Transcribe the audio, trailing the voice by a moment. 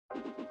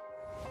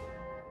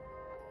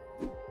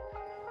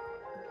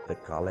the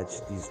college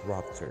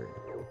disruptor.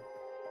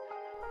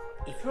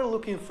 If you're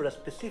looking for a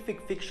specific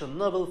fiction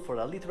novel for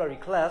a literary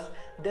class,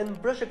 then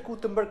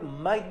Gutenberg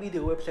might be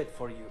the website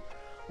for you.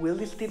 We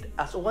list it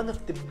as one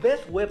of the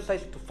best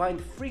websites to find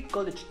free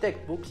college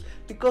textbooks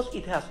because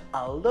it has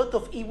a lot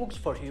of ebooks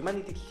for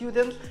humanities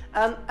students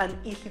and an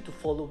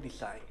easy-to-follow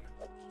design.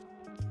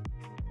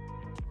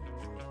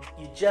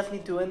 You just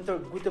need to enter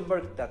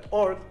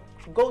gutenberg.org,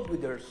 go to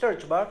their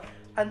search bar,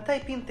 and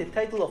type in the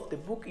title of the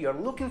book you're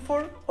looking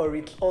for or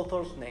its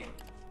author's name.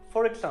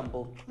 For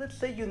example, let's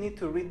say you need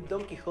to read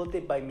Don Quixote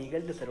by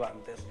Miguel de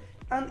Cervantes,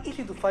 an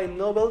easy-to-find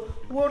novel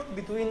worth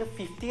between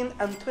 $15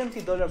 and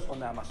 $20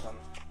 on Amazon.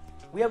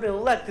 We are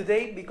in luck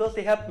today because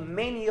they have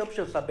many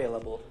options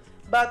available,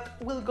 but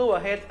we'll go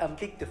ahead and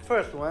pick the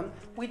first one,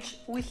 which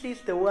we see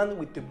is the one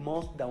with the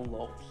most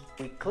downloads.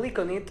 We click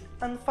on it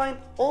and find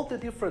all the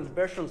different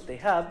versions they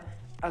have,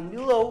 and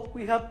below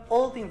we have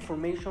all the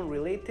information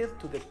related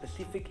to the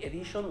specific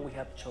edition we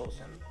have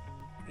chosen.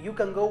 You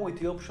can go with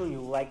the option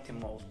you like the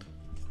most.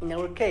 In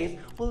our case,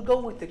 we'll go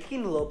with the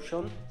Kindle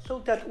option so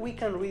that we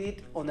can read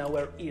it on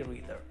our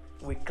e-reader.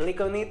 We click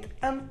on it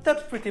and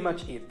that's pretty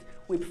much it.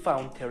 We've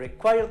found the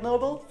required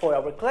novel for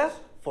our class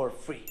for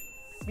free.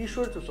 Be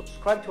sure to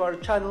subscribe to our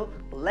channel,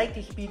 like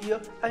this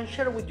video and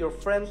share with your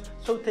friends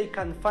so they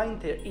can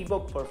find the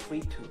ebook for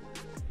free too.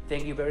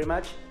 Thank you very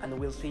much and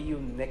we'll see you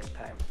next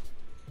time.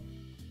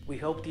 We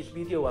hope this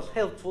video was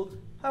helpful.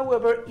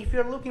 However, if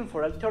you're looking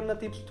for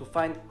alternatives to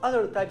find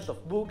other types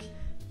of books,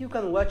 you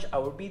can watch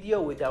our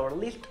video with our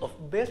list of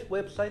best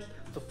websites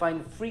to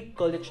find free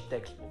college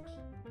textbooks.